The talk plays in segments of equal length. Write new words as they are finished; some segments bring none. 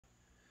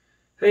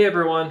Hey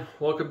everyone,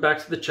 welcome back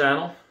to the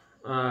channel.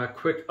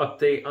 Quick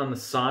update on the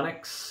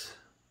Sonex.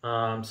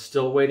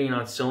 Still waiting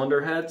on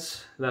cylinder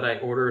heads that I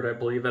ordered, I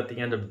believe, at the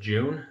end of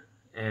June,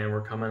 and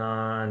we're coming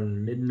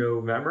on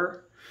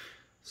mid-November.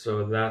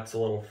 So that's a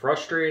little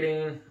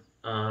frustrating,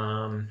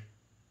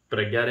 but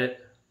I get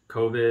it.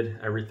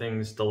 COVID,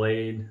 everything's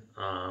delayed.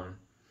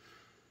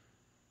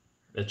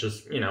 It's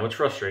just, it's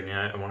frustrating.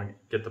 I want to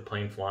get the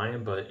plane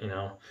flying, but,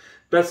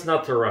 best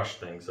not to rush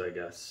things, I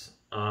guess.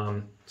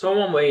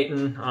 So I'm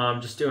waiting,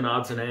 just doing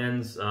odds and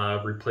ends,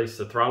 replace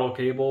the throttle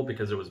cable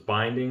because it was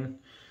binding.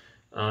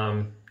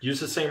 Use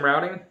the same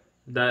routing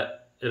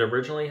that it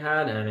originally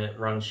had and it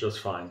runs just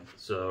fine.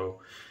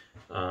 So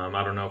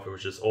I don't know if it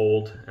was just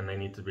old and they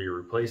need to be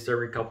replaced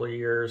every couple of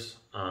years,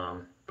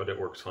 but it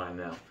works fine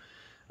now.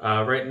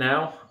 Right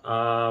now,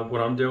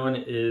 what I'm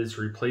doing is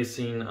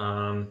replacing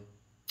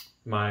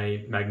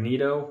my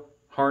Magneto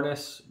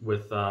harness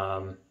with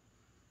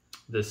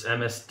this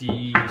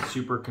MSD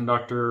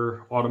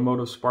superconductor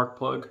automotive spark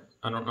plug.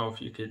 I don't know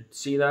if you could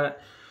see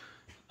that.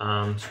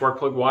 Spark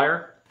plug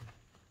wire.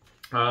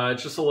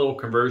 It's just a little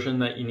conversion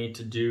that you need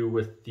to do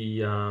with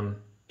the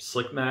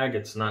slick mag.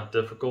 It's not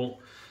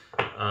difficult.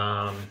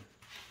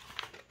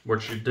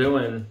 What you're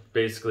doing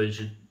basically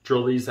is you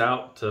drill these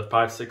out to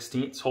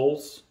 5/16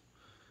 holes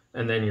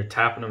and then you're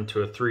tapping them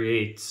to a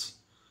 3/8.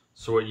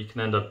 So what you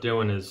can end up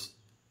doing is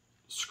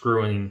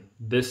screwing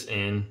this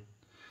in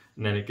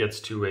and then it gets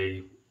to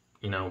a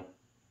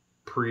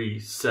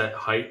preset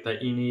height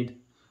that you need,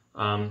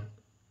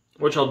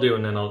 which I'll do,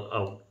 and then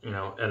I'll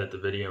edit the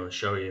video and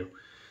show you.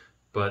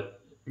 But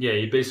yeah,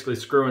 you basically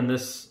screw in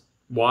this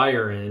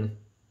wire in,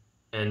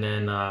 and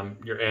then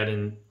you're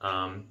adding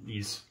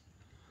these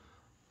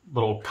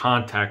little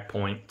contact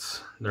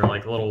points. They're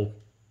like little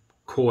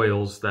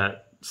coils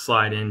that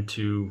slide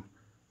into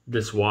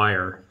this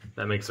wire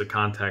that makes the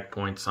contact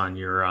points on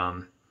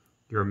your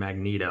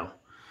Magneto.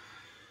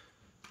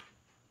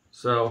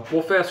 So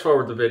we'll fast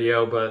forward the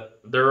video, but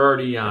they're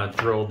already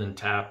drilled and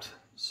tapped.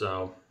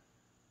 So,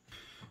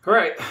 all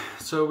right,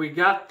 so we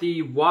got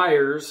the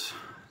wires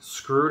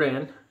screwed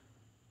in.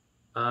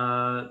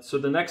 So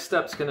the next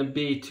step is going to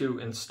be to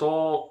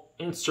install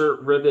insert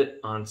rivet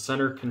on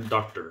center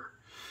conductor.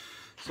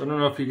 So I don't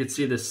know if you can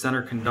see this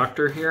center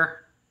conductor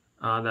here,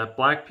 that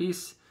black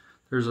piece.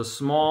 There's a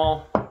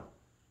small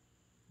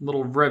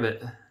little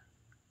rivet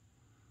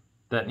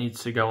that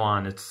needs to go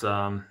on. It's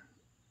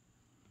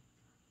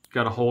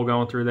got a hole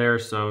going through there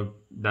so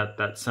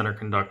that center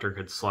conductor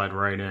could slide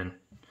right in.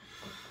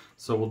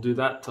 So we'll do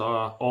that to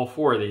all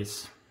four of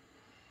these.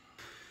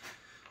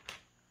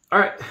 All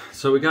right,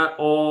 so we got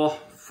all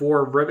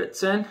four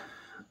rivets in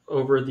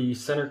over the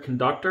center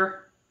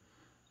conductor.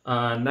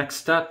 Next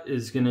step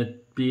is going to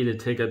be to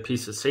take a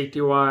piece of safety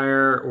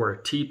wire or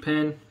a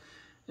T-pin,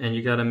 and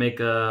you got to make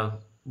a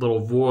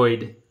little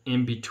void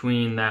in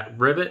between that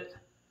rivet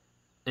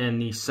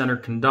and the center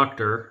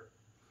conductor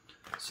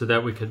so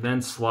that we could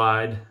then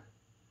slide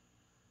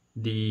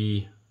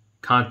the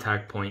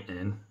contact point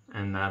in,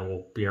 and that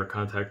will be our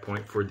contact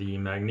point for the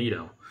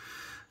Magneto.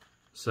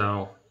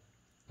 So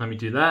let me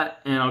do that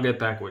and I'll get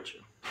back with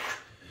you.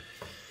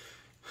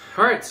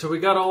 All right, so we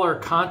got all our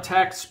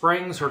contact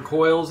springs or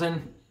coils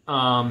in.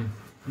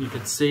 You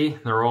can see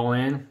they're all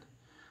in.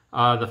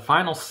 The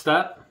final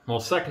step,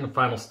 well, second to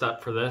final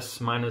step for this,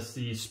 minus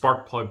the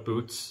spark plug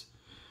boots,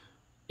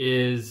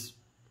 is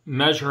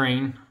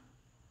measuring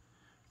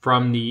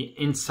from the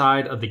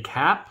inside of the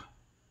cap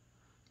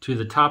to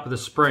the top of the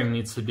spring.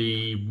 Needs to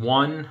be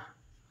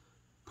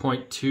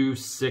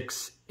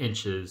 1.26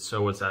 inches.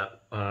 So what's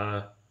that?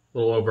 A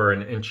little over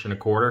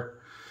 1.25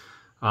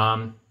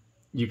 inches.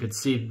 You can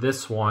see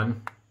this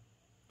one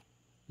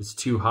is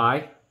too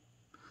high.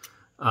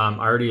 I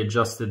already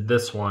adjusted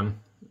this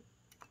one,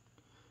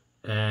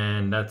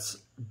 and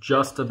that's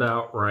just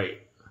about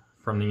right.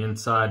 From the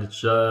inside, it's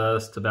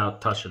just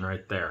about touching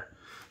right there.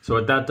 So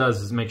what that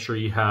does is make sure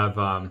you have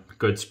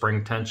good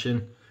spring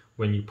tension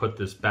when you put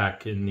this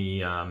back in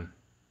the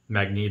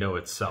Magneto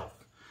itself.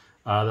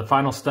 The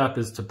final step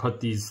is to put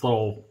these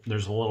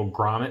there's a little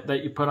grommet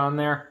that you put on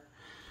there.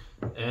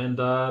 And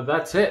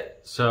that's it.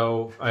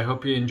 So I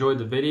hope you enjoyed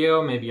the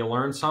video. Maybe you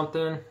learned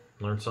something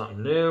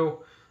new.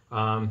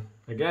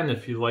 Again,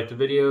 if you like the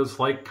videos,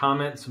 like,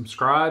 comment,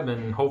 subscribe,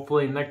 and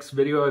hopefully next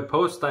video I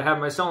post, I have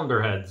my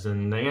cylinder heads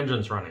and the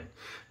engine's running.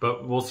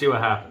 But we'll see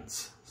what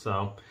happens.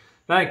 So,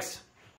 thanks.